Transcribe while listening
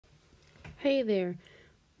Hey there,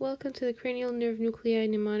 welcome to the cranial nerve nuclei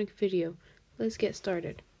mnemonic video. Let's get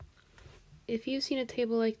started. If you've seen a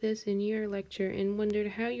table like this in your lecture and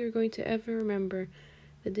wondered how you're going to ever remember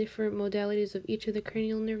the different modalities of each of the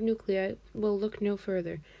cranial nerve nuclei, well, look no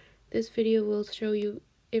further. This video will show you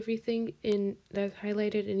everything that's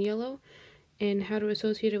highlighted in yellow and how to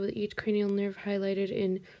associate it with each cranial nerve highlighted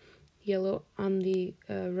in yellow on the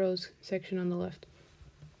rows section on the left.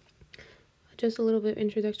 Just a little bit of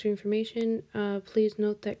introductory information. Please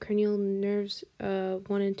note that cranial nerves 1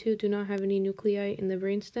 and 2 do not have any nuclei in the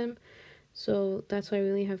brainstem, so that's why we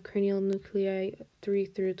only have cranial nuclei 3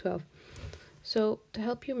 through 12. So to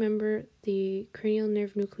help you remember the cranial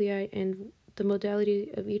nerve nuclei and the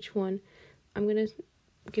modality of each one, I'm going to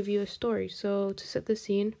give you a story. So to set the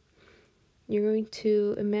scene, you're going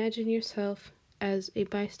to imagine yourself as a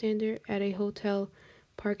bystander at a hotel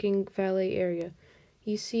parking valet area.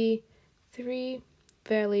 You see 3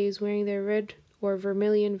 valets wearing their red or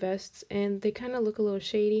vermilion vests, and they kind of look a little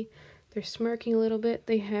shady. They're smirking a little bit.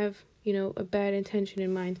 They have, a bad intention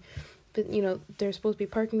in mind. But, they're supposed to be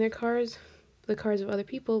parking their cars, the cars of other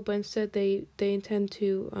people, but instead they intend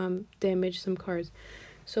to damage some cars.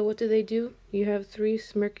 So what do? You have 3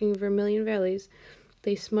 smirking vermilion valets.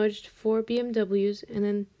 They smudged 4 BMWs, and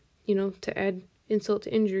then, to add insult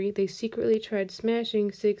to injury, they secretly tried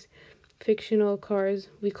smashing 6 fictional cars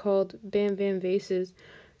we called Bam Bam Vases,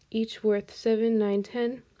 each worth 7, 9,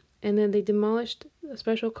 10, and then they demolished a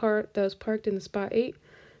special car that was parked in the spot 8,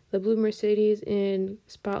 the blue Mercedes in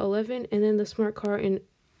spot 11, and then the smart car in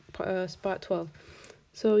spot 12.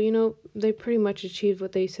 So, they pretty much achieved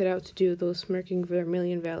what they set out to do, those smirking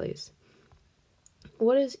vermilion valets.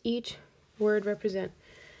 What does each word represent?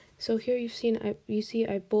 So here you see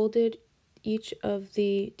I bolded each of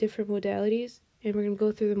the different modalities, and we're going to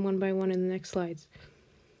go through them one by one in the next slides.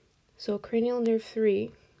 So cranial nerve 3,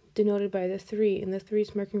 denoted by the 3 and the 3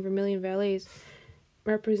 smirking vermilion valets,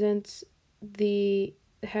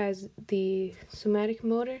 has the somatic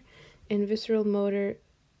motor and visceral motor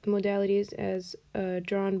modalities as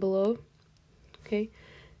drawn below. Okay,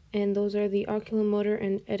 and those are the oculomotor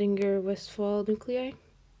and Edinger-Westphal nuclei.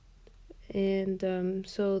 And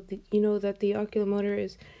so you know that the oculomotor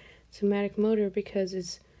is somatic motor because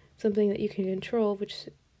it's something that you can control, which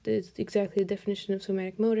is exactly the definition of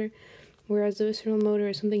somatic motor, whereas the visceral motor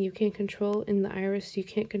is something you can't control. In the iris, you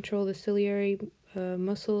can't control the ciliary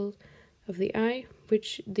muscle of the eye,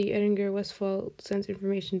 which the Edinger-Westphal sends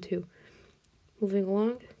information to. Moving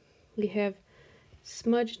along, we have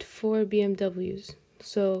smudged 4 BMWs.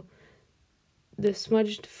 So the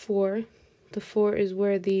smudged 4, the 4 is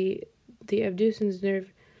where the abducens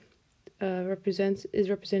nerve is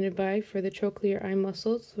represented by for the trochlear eye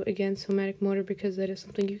muscles. So again, somatic motor because that is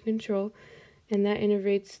something you control, and that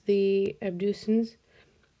innervates the abducens,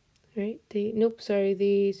 right?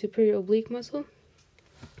 The superior oblique muscle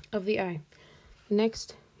of the eye.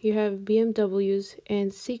 Next, you have BMWs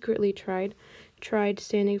and secretly tried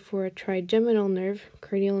standing for a trigeminal nerve,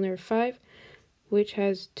 cranial nerve 5, which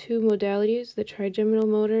has 2 modalities, the trigeminal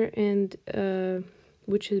motor and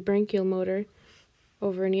which is branchial motor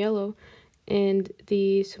over in yellow, and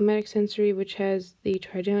the somatic sensory, which has the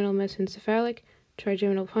trigeminal mesencephalic,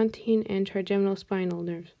 trigeminal pontine, and trigeminal spinal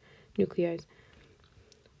nerves, nuclei.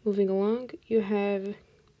 Moving along, you have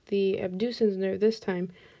the abducens nerve this time,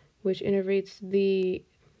 which innervates the,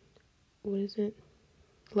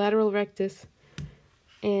 lateral rectus,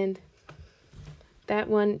 and that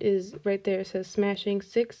one is right there. It says smashing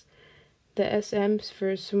 6, the SMs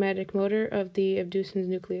for somatic motor of the abducens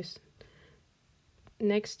nucleus.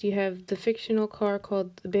 Next, you have the fictional car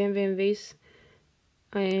called the Bam Bam Vase,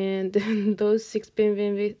 and those 6 Bam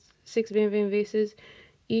Bam Vases,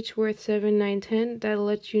 each worth 7, 9, 10. That'll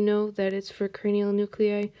let you know that it's for cranial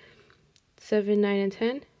nuclei 7, 9, and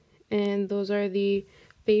 10. And those are the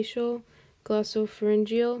facial,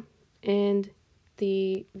 glossopharyngeal, and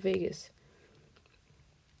the vagus.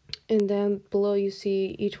 And down below you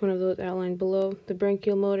see each one of those outlined below: the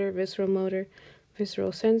branchial motor,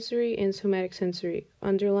 visceral sensory, and somatic sensory,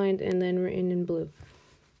 underlined and then written in blue.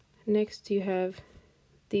 Next you have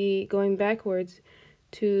the going backwards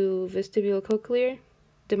to vestibulocochlear,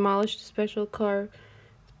 demolished special car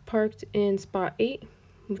parked in spot 8,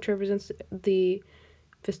 which represents the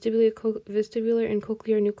vestibular and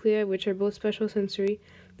cochlear nuclei, which are both special sensory.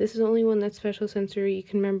 This is the only one that's special sensory. You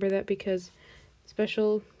can remember that because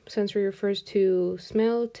special sensory refers to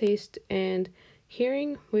smell, taste, and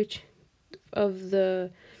hearing, which of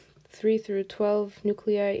the 3 through 12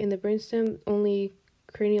 nuclei in the brainstem, only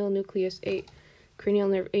cranial nucleus 8, cranial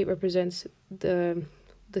nerve 8 represents the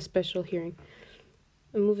special hearing.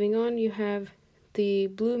 And moving on, you have the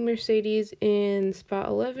blue Mercedes in spot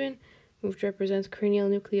 11, which represents cranial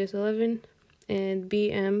nucleus 11, and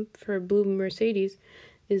BM for blue Mercedes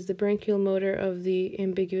is the branchial motor of the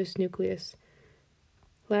ambiguous nucleus.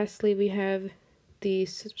 Lastly, we have the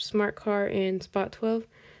smart car in spot 12,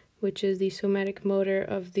 which is the somatic motor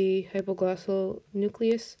of the hypoglossal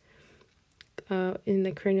nucleus in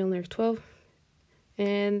the cranial nerve 12.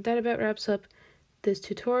 And that about wraps up this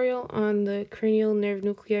tutorial on the cranial nerve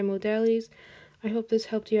nuclei modalities. I hope this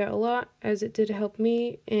helped you out a lot, as it did help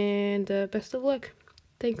me, and best of luck.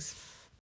 Thanks.